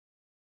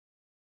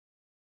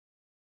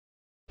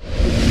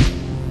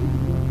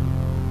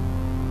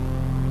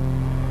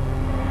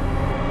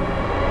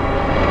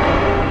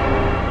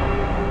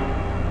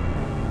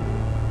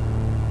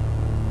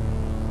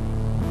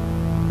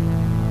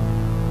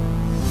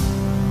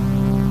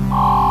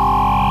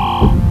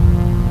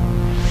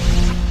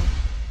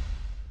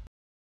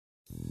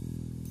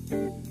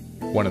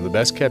of the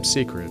best-kept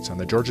secrets on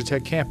the Georgia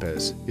Tech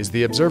campus is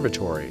the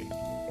Observatory,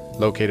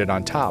 located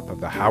on top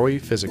of the Howey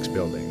Physics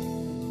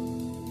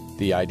Building.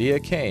 The idea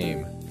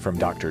came from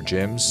Dr.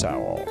 Jim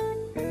Sowell,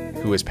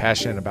 who is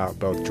passionate about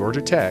both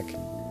Georgia Tech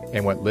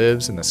and what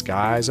lives in the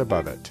skies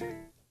above it.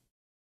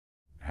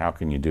 How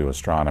can you do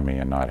astronomy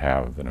and not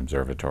have an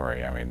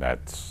observatory? I mean,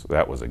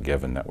 that was a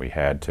given that we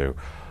had to.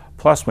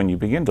 Plus, when you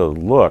begin to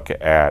look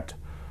at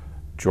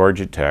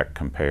Georgia Tech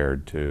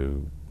compared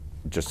to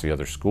just the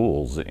other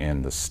schools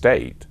in the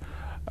state,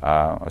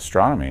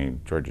 astronomy,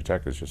 Georgia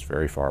Tech is just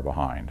very far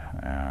behind.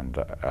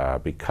 And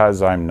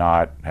because I'm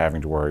not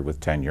having to worry with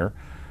tenure,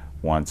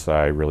 once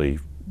I really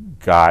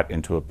got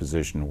into a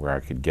position where I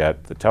could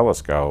get the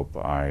telescope,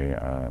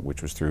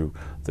 which was through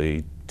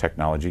the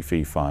Technology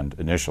Fee Fund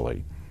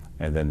initially,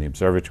 and then the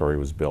observatory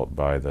was built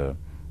by the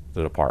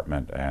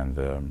department and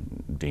the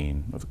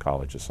dean of the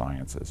College of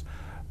Sciences.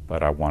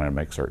 But I wanted to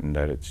make certain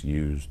that it's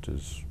used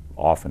as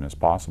often as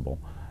possible.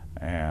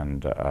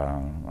 And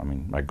I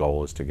mean, my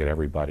goal is to get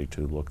everybody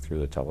to look through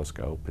the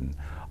telescope, and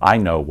I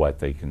know what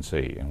they can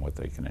see and what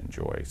they can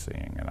enjoy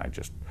seeing, and I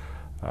just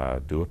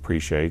do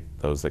appreciate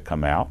those that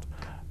come out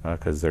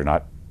because they're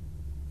not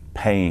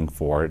paying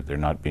for it, they're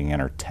not being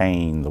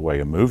entertained the way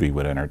a movie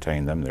would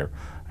entertain them, they're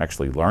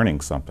actually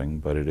learning something,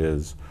 but it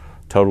is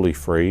totally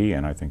free,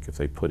 and I think if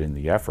they put in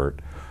the effort,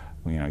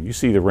 you know, you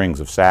see the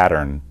rings of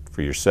Saturn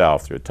for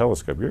yourself through a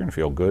telescope, you're going to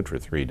feel good for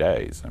 3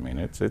 days. I mean,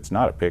 it's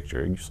not a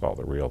picture, you saw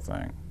the real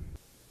thing.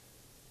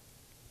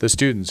 The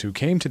students who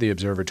came to the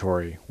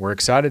observatory were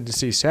excited to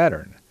see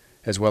Saturn,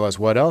 as well as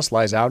what else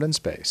lies out in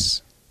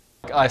space.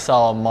 I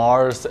saw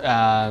Mars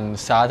and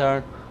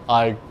Saturn.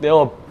 They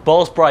were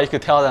both bright. You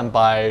could tell them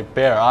by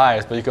bare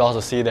eyes, but you could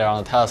also see there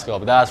on the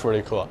telescope. That's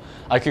really cool.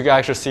 I could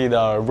actually see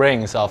the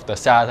rings of the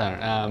Saturn,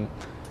 and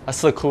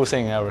that's the coolest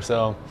thing ever.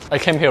 So I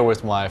came here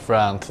with my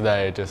friend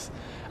today.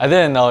 I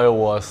didn't know it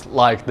was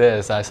like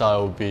this. I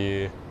thought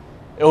it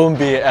wouldn't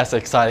be as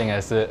exciting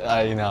as it,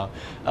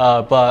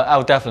 but I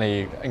would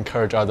definitely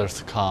encourage others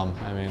to come.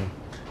 I mean,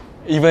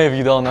 even if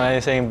you don't know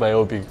anything, but it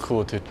would be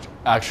cool to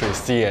actually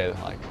see it.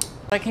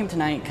 I came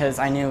tonight because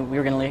I knew we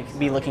were going to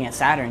be looking at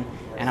Saturn,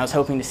 and I was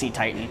hoping to see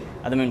Titan,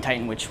 the moon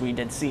Titan, which we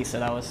did see, so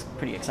that was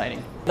pretty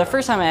exciting. The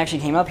first time I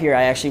actually came up here,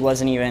 I actually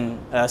wasn't even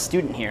a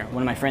student here.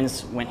 One of my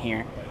friends went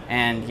here,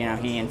 and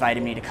he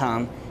invited me to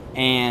come,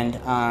 and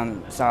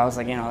so I was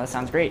like, that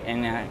sounds great,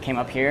 and I came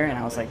up here, and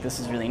I was like,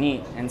 this is really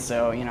neat, and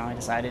so I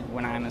decided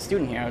when I'm a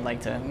student here, I would like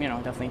to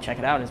definitely check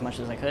it out as much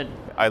as I could.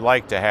 I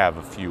like to have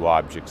a few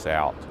objects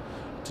out.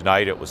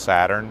 Tonight it was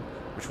Saturn,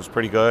 which was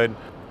pretty good.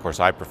 Of course,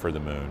 I prefer the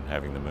moon,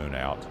 having the moon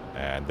out,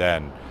 and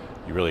then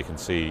you really can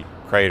see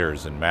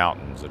craters and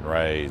mountains and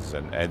rays,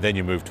 and then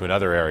you move to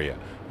another area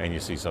and you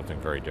see something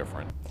very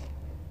different.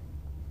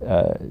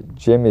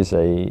 Jim is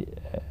a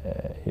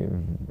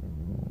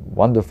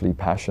wonderfully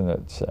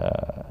passionate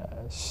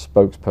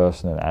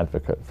spokesperson and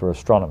advocate for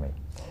astronomy,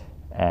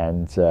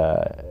 and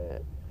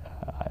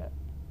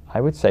I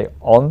would say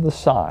on the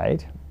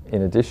side,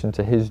 in addition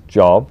to his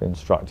job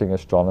instructing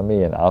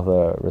astronomy and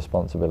other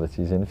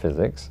responsibilities in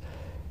physics,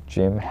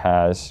 Jim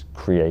has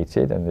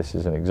created, and this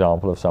is an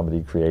example of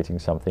somebody creating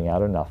something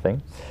out of nothing,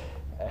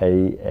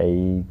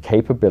 a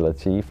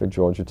capability for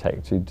Georgia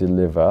Tech to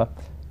deliver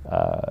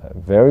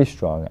very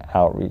strong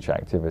outreach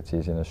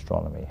activities in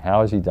astronomy.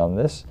 How has he done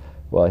this?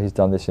 Well, he's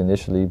done this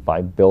initially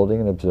by building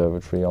an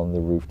observatory on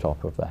the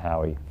rooftop of the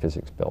Howey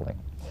Physics Building.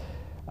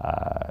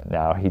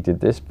 Now, he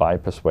did this by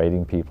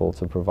persuading people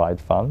to provide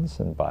funds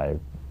and by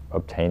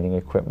obtaining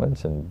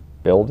equipment and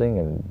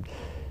building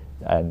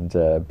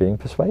and being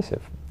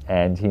persuasive.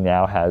 And he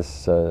now has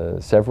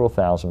several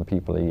thousand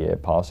people a year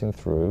passing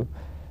through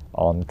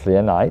on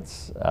clear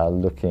nights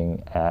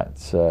looking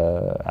at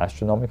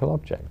astronomical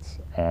objects.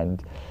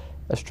 And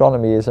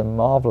astronomy is a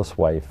marvelous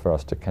way for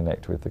us to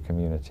connect with the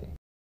community.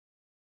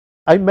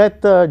 I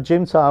met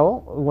Jim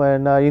Sowell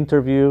when I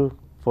interviewed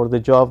for the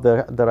job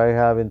that I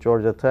have in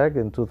Georgia Tech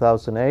in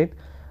 2008.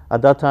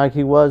 At that time,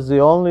 he was the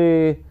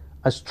only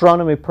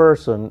astronomy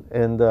person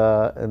in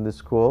the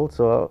school.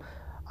 So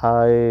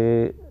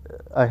I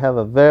have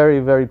a very,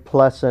 very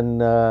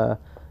pleasant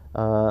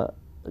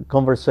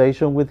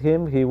conversation with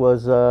him. He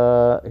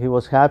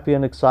was happy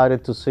and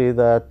excited to see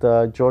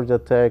that Georgia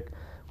Tech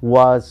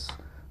was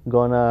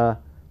gonna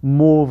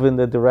move in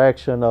the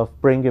direction of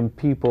bringing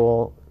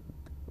people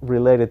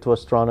related to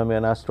astronomy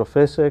and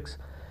astrophysics.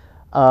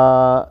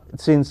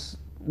 Since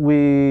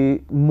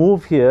we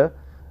moved here,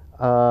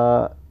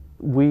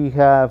 we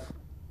have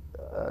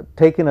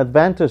taken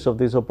advantage of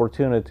this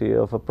opportunity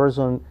of a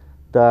person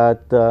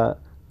that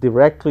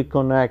directly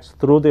connects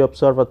through the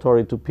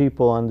observatory to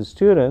people and the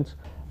students.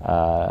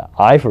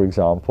 I, for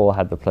example,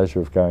 had the pleasure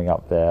of going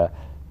up there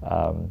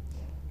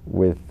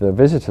with the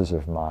visitors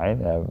of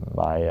mine.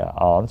 My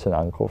aunt and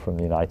uncle from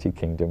the United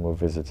Kingdom were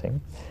visiting,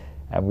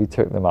 and we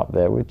took them up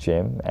there with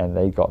Jim, and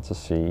they got to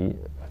see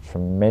a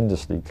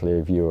tremendously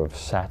clear view of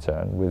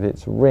Saturn with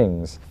its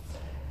rings.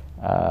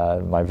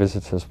 My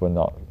visitors were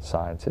not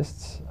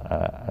scientists,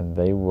 and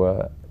they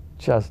were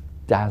just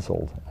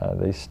dazzled.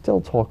 They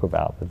still talk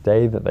about the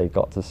day that they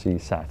got to see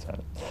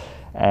Saturn.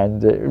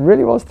 And it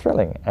really was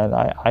thrilling, and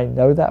I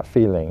know that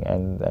feeling,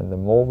 and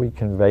the more we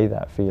convey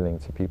that feeling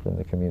to people in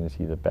the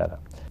community, the better.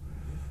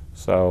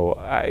 So,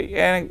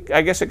 and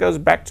I guess it goes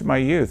back to my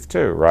youth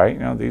too, right? You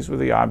know, these were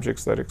the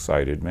objects that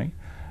excited me,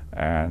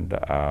 and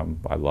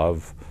I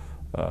love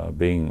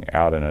being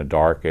out in a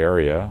dark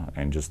area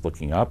and just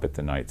looking up at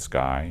the night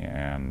sky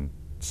and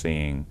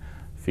seeing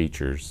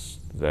features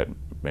that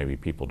maybe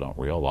people don't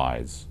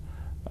realize.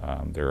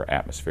 There are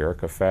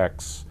atmospheric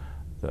effects.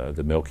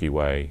 The Milky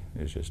Way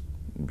is just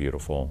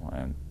beautiful,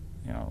 and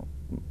you know,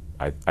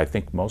 I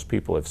think most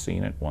people have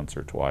seen it once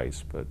or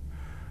twice, but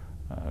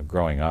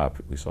growing up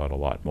we saw it a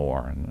lot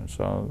more, and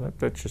so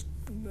that's just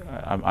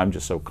I'm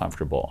just so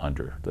comfortable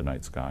under the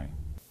night sky.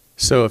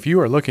 So if you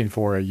are looking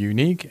for a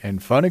unique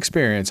and fun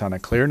experience on a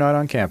clear night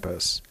on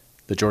campus,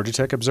 the Georgia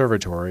Tech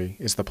Observatory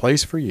is the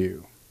place for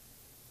you.